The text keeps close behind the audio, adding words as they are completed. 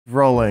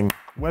Rolling.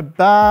 We're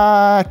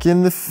back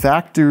in the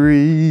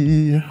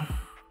factory.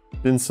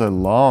 Been so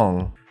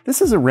long.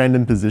 This is a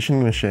random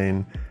positioning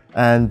machine,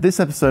 and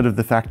this episode of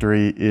The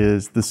Factory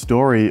is the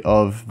story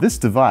of this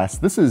device.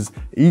 This is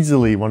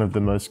easily one of the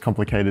most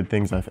complicated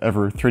things I've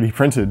ever 3D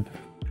printed.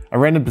 A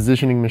random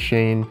positioning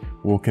machine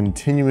will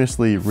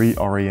continuously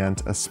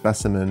reorient a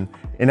specimen.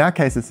 In our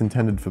case, it's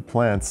intended for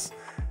plants.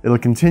 It'll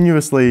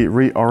continuously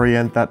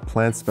reorient that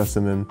plant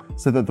specimen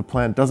so that the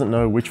plant doesn't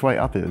know which way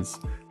up is.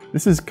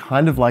 This is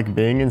kind of like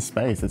being in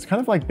space. It's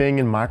kind of like being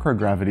in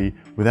microgravity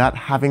without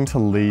having to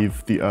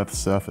leave the Earth's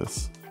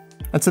surface.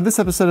 And so this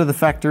episode of The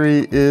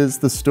Factory is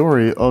the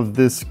story of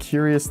this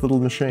curious little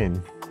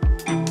machine.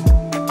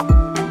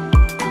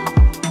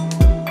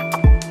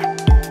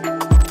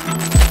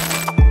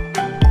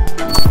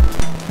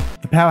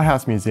 The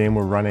Powerhouse Museum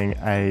were running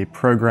a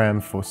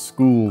program for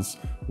schools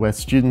where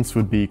students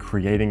would be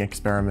creating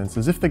experiments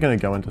as if they're going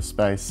to go into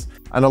space.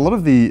 And a lot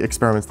of the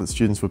experiments that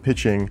students were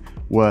pitching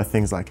were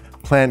things like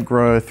plant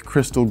growth,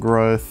 crystal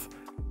growth,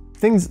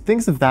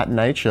 things of that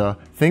nature,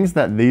 things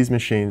that these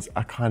machines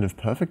are kind of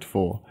perfect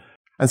for.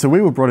 And so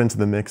we were brought into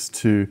the mix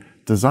to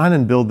design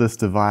and build this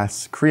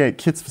device, create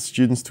kits for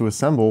students to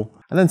assemble,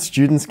 and then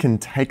students can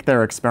take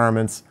their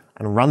experiments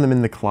and run them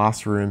in the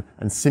classroom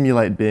and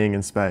simulate being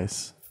in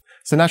space.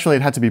 So naturally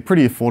it had to be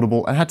pretty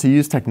affordable and had to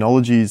use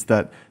technologies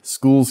that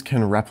schools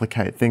can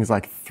replicate, things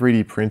like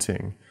 3D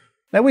printing.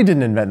 Now we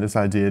didn't invent this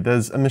idea.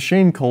 There's a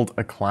machine called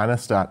a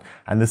Clanostat,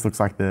 and this looks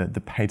like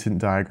the patent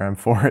diagram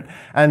for it.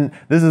 And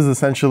this is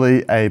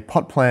essentially a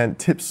pot plant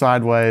tipped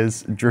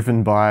sideways,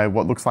 driven by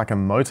what looks like a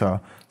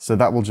motor. So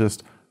that will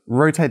just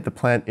rotate the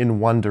plant in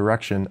one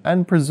direction,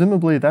 and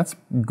presumably that's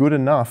good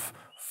enough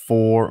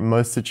for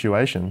most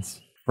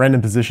situations.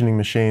 Random positioning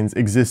machines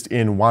exist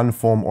in one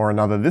form or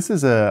another. This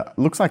is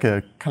looks like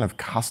a kind of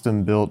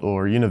custom built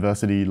or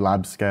university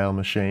lab scale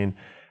machine.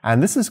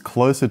 And this is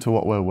closer to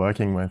what we're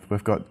working with.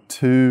 We've got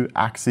two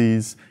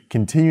axes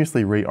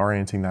continuously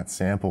reorienting that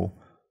sample.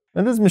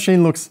 And this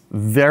machine looks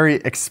very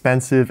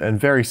expensive and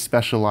very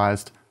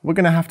specialized. We're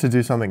going to have to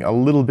do something a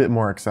little bit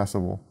more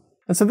accessible.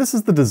 And so this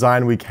is the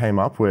design we came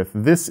up with.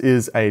 This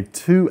is a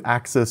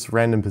 2-axis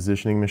random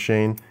positioning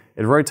machine.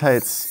 It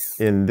rotates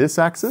in this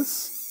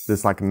axis,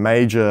 this like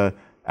major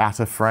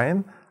outer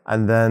frame,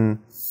 and then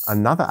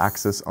another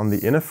axis on the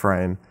inner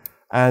frame.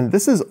 And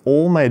this is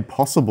all made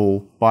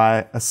possible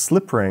by a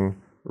slip ring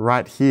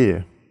right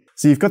here.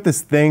 So you've got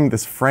this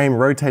frame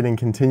rotating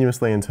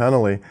continuously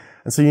internally,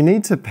 and so you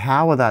need to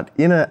power that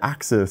inner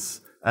axis,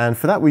 and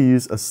for that we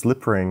use a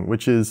slip ring,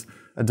 which is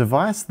a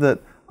device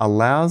that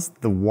allows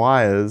the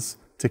wires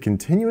to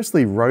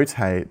continuously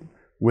rotate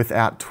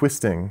without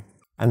twisting.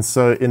 And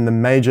so in the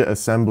major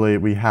assembly,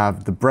 we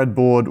have the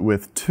breadboard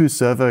with 2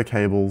 servo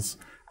cables,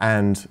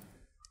 and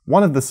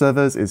one of the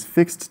servos is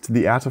fixed to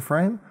the outer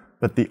frame,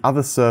 but the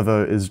other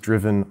servo is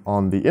driven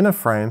on the inner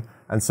frame,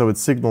 and so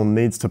its signal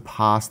needs to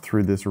pass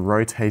through this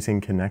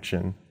rotating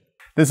connection.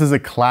 This is a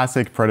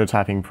classic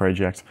prototyping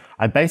project.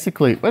 I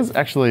basically,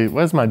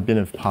 where's my bin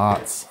of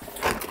parts?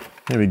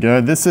 Here we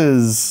go. This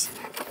is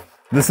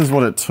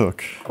what it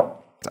took.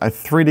 I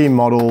 3D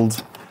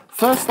modeled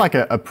first like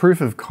a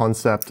proof of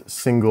concept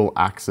single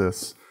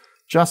axis,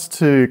 just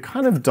to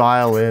kind of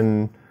dial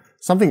in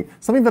something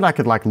that I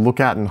could like look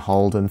at and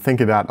hold and think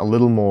about a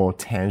little more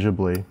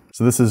tangibly.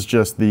 So this is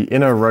just the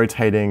inner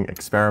rotating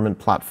experiment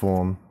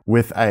platform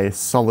with a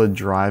solid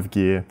drive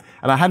gear.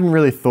 And I hadn't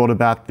really thought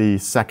about the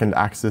second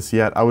axis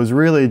yet. I was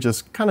really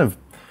just kind of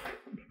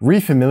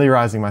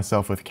refamiliarizing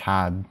myself with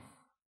CAD.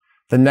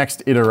 The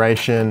next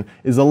iteration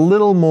is a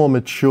little more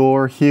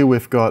mature. Here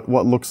we've got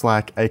what looks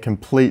like a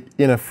complete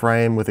inner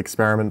frame with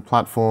experiment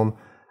platform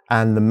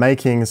and the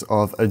makings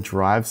of a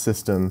drive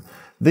system.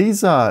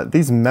 These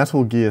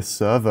metal gear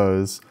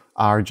servos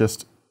are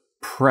just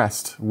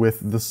pressed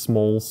with the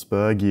small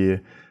spur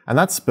gear. And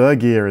that spur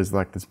gear is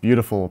like this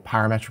beautiful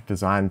parametric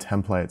design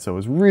template. So it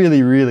was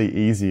really, really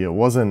easy. It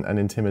wasn't an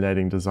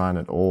intimidating design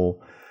at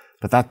all.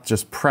 But that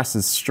just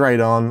presses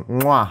straight on,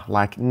 mwah,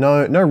 like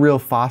no real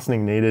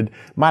fastening needed.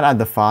 Might add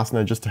the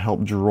fastener just to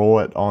help draw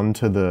it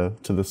onto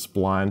the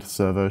splined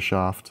servo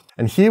shaft.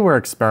 And here we're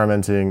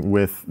experimenting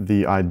with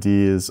the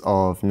ideas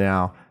of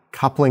now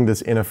coupling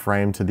this inner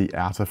frame to the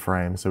outer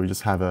frame. So we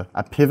just have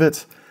a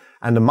pivot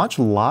and a much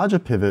larger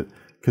pivot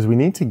because we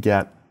need to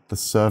get the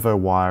servo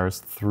wires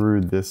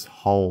through this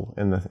hole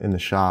in the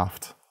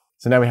shaft.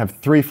 So now we have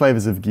 3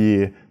 flavors of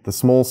gear: the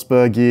small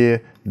spur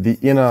gear, the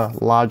inner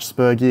large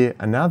spur gear,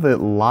 and now the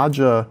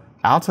larger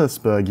outer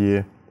spur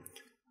gear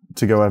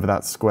to go over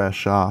that square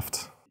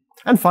shaft.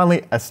 And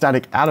finally, a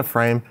static outer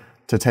frame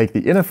to take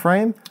the inner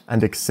frame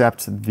and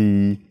accept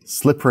the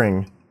slip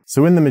ring.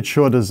 So in the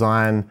mature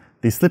design,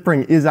 the slip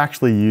ring is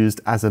actually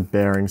used as a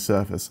bearing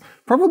surface.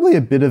 Probably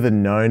a bit of a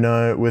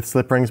no-no with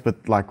slip rings,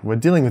 but like we're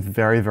dealing with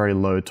very, very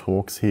low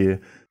torques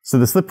here. So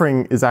the slip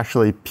ring is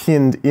actually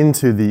pinned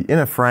into the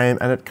inner frame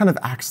and it kind of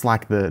acts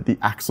like the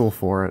axle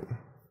for it.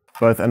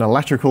 Both an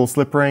electrical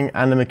slip ring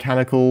and a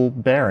mechanical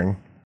bearing.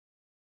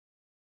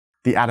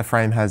 The outer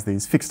frame has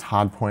these fixed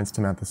hard points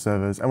to mount the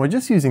servos, and we're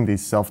just using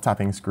these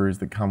self-tapping screws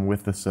that come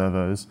with the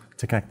servos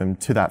to connect them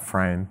to that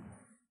frame.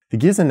 The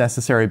gears are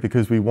necessary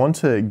because we want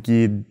to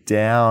gear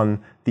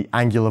down the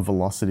angular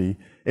velocity.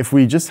 If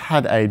we just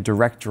had a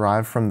direct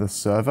drive from the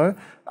servo,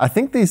 I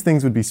think these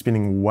things would be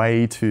spinning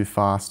way too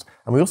fast,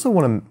 and we also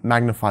want to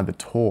magnify the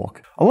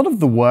torque. A lot of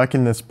the work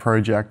in this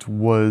project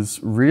was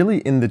really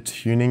in the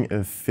tuning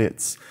of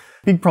fits.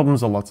 Big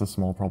problems are lots of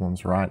small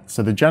problems, right?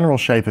 So the general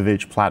shape of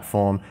each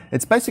platform,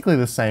 it's basically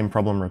the same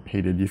problem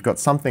repeated. You've got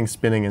something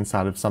spinning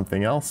inside of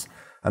something else,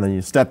 and then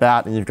you step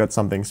out and you've got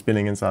something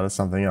spinning inside of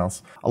something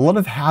else. A lot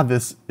of how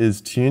this is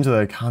tuned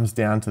though comes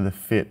down to the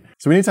fit.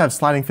 So we need to have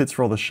sliding fits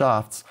for all the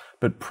shafts,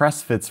 but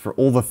press fits for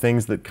all the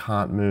things that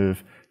can't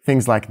move.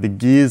 Things like the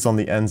gears on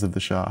the ends of the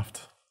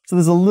shaft. So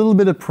there's a little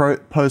bit of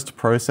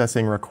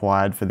post-processing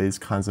required for these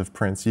kinds of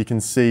prints. You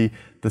can see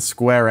the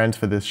square end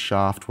for this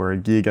shaft where a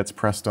gear gets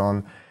pressed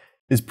on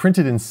is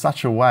printed in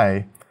such a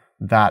way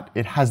that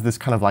it has this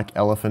kind of like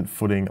elephant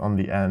footing on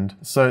the end.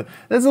 So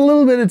there's a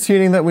little bit of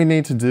tuning that we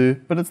need to do,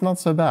 but it's not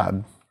so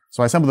bad.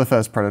 So I assembled the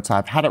first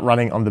prototype, had it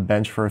running on the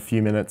bench for a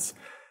few minutes,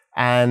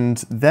 and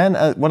then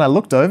when I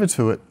looked over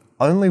to it,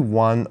 only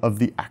one of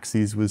the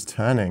axes was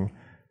turning,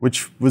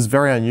 which was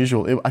very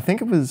unusual. I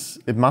think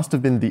it must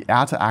have been the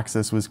outer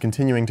axis was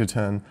continuing to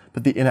turn,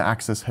 but the inner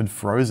axis had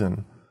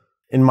frozen.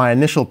 In my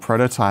initial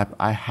prototype,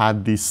 I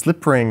had the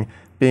slip ring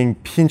being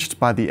pinched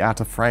by the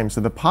outer frame. So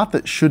the part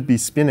that should be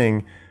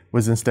spinning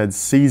was instead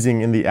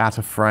seizing in the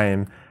outer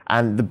frame,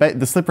 and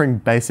the slip ring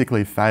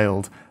basically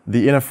failed.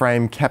 The inner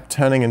frame kept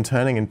turning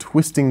and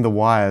twisting the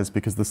wires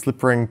because the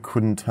slip ring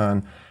couldn't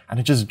turn, and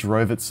it just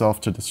drove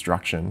itself to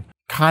destruction.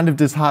 Kind of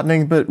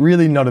disheartening, but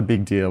really not a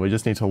big deal. We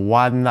just need to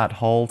widen that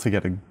hole to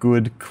get a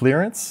good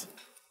clearance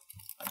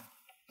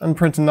and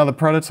print another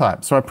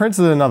prototype. So I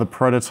printed another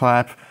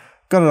prototype,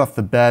 got it off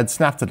the bed,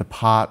 snapped it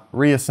apart,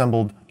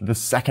 reassembled the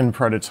second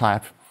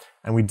prototype,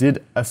 and we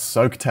did a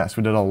soak test.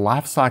 We did a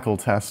life cycle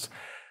test,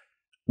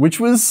 which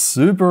was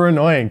super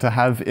annoying to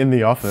have in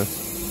the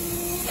office.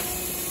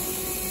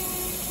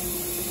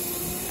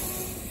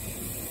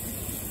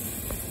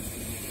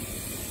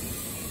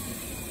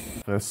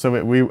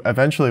 So we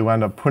eventually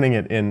wound up putting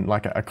it in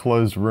like a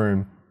closed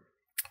room,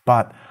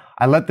 but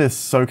I let this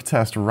soak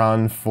test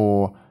run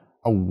for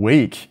a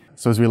week.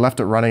 So as we left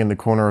it running in the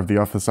corner of the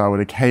office, I would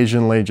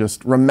occasionally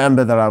just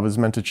remember that I was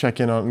meant to check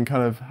in on it and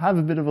kind of have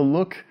a bit of a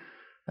look,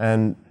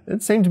 and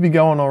it seemed to be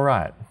going all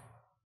right.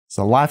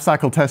 So life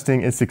cycle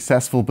testing is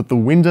successful, but the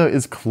window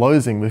is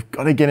closing. We've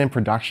got to get in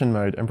production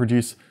mode and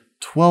produce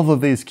 12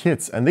 of these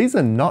kits, and these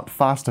are not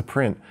fast to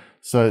print.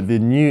 So the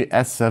new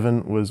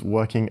S7 was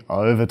working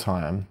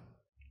overtime.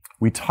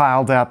 We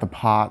tiled out the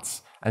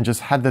parts and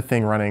just had the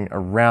thing running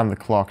around the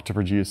clock to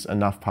produce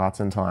enough parts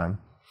in time.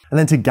 And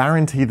then to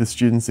guarantee the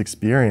students'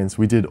 experience,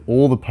 we did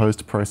all the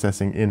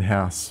post-processing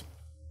in-house.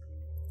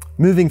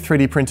 Moving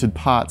 3D printed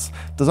parts,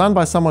 designed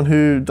by someone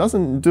who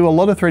doesn't do a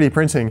lot of 3D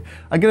printing,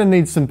 are going to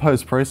need some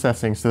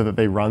post-processing so that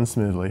they run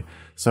smoothly.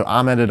 So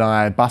Ahmed and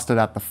I busted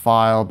out the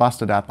file,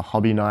 busted out the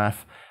hobby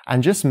knife,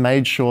 and just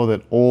made sure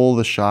that all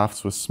the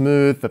shafts were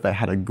smooth, that they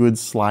had a good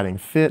sliding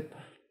fit,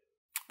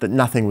 that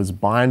nothing was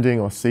binding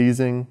or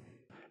seizing.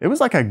 It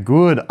was like a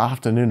good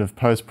afternoon of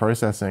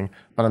post-processing,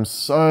 but I'm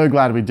so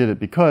glad we did it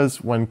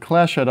because when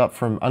Claire showed up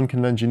from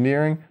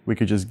Unconvengineering, we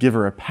could just give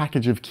her a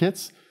package of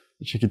kits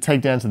that she could take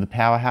down to the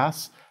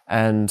Powerhouse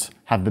and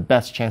have the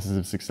best chances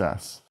of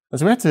success. And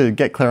so we had to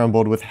get Claire on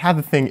board with how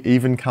the thing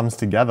even comes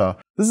together.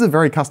 This is a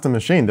very custom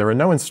machine. There are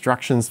no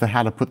instructions for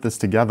how to put this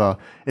together.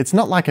 It's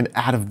not like an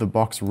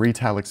out-of-the-box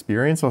retail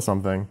experience or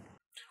something.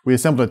 We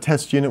assembled a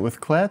test unit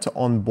with Claire to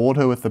onboard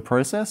her with the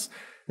process,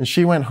 and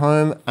she went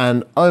home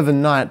and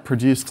overnight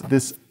produced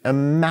this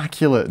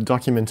immaculate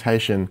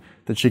documentation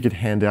that she could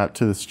hand out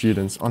to the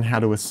students on how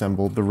to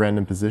assemble the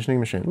random positioning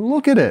machine.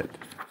 Look at it,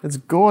 it's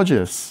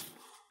gorgeous.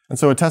 And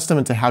so a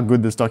testament to how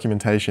good this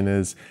documentation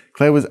is,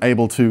 Claire was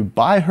able to,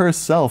 by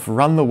herself,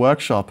 run the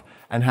workshop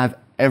and have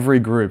every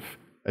group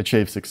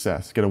achieve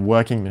success, get a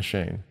working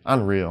machine.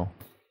 Unreal.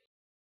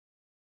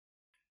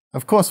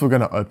 Of course we're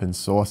going to open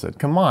source it,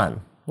 come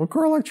on, we're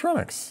Core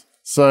Electronics.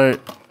 So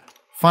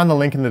find the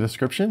link in the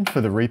description for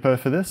the repo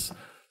for this.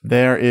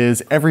 There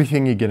is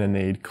everything you're going to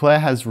need. Claire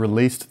has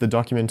released the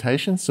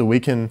documentation so we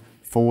can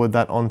forward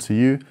that on to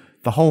you.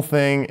 The whole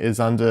thing is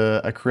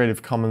under a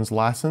Creative Commons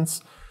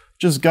license.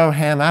 Just go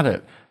ham at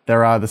it.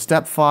 There are the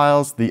step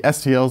files, the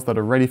STLs that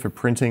are ready for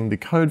printing, the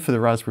code for the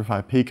Raspberry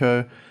Pi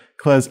Pico,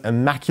 Claire's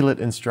immaculate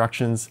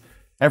instructions.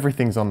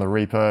 Everything's on the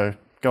repo.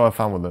 Go have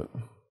fun with it.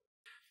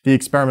 The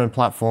experiment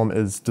platform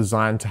is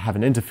designed to have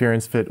an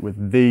interference fit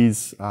with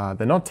these.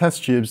 They're not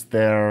test tubes,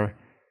 they're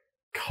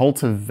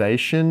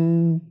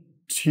cultivation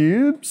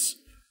tubes,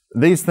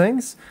 these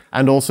things,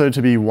 and also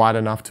to be wide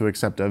enough to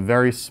accept a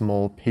very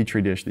small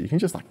petri dish that you can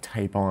just like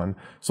tape on.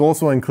 So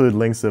also include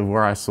links of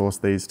where I sourced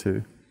these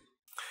to.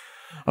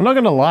 I'm not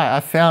gonna lie, I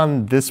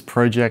found this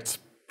project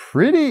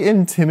pretty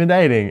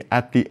intimidating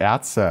at the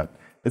outset.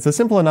 It's a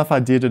simple enough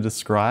idea to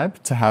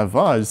describe, to have,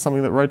 oh,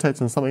 something that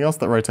rotates and something else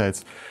that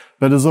rotates.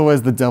 But as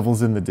always, the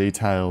devil's in the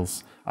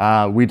details.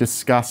 We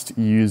discussed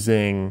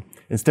using,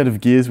 instead of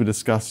gears, we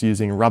discussed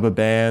using rubber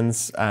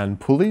bands and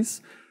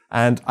pulleys.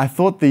 And I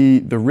thought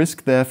the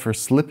risk there for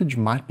slippage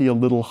might be a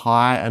little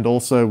high, and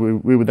also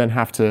we would then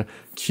have to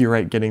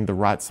curate getting the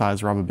right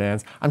size rubber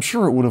bands. I'm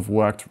sure it would have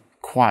worked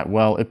quite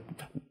well. It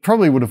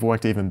probably would have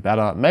worked even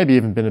better, maybe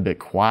even been a bit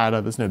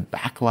quieter. There's no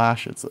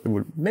backlash. It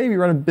would maybe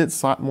run a bit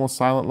more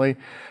silently,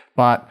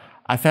 but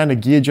I found a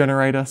gear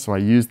generator, so I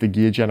used the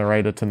gear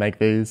generator to make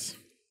these.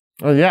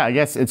 Well, yeah, I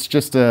guess it's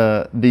just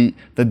the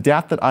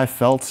doubt that I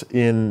felt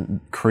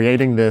in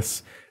creating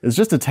this is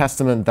just a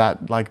testament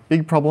that like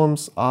big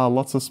problems are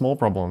lots of small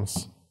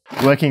problems.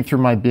 Working through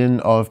my bin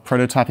of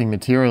prototyping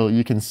material,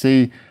 you can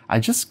see I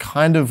just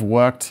kind of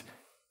worked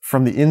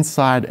from the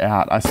inside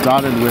out. I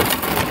started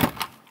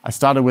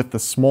with the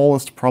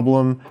smallest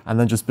problem and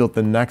then just built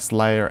the next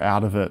layer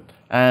out of it.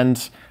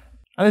 And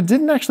it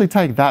didn't actually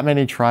take that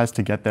many tries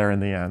to get there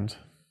in the end.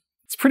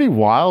 It's pretty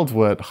wild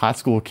what high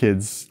school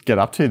kids get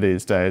up to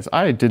these days.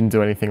 I didn't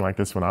do anything like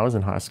this when I was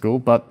in high school,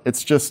 but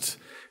it's just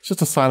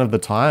a sign of the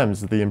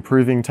times, the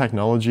improving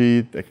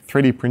technology, the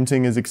 3D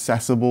printing is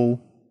accessible.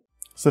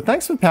 So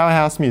thanks for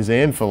Powerhouse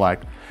Museum for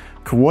like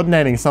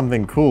coordinating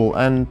something cool,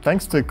 and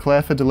thanks to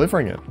Claire for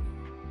delivering it.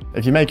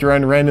 If you make your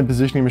own random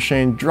positioning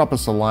machine, drop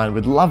us a line.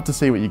 We'd love to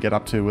see what you get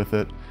up to with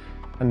it.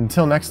 And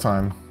until next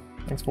time,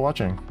 thanks for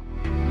watching.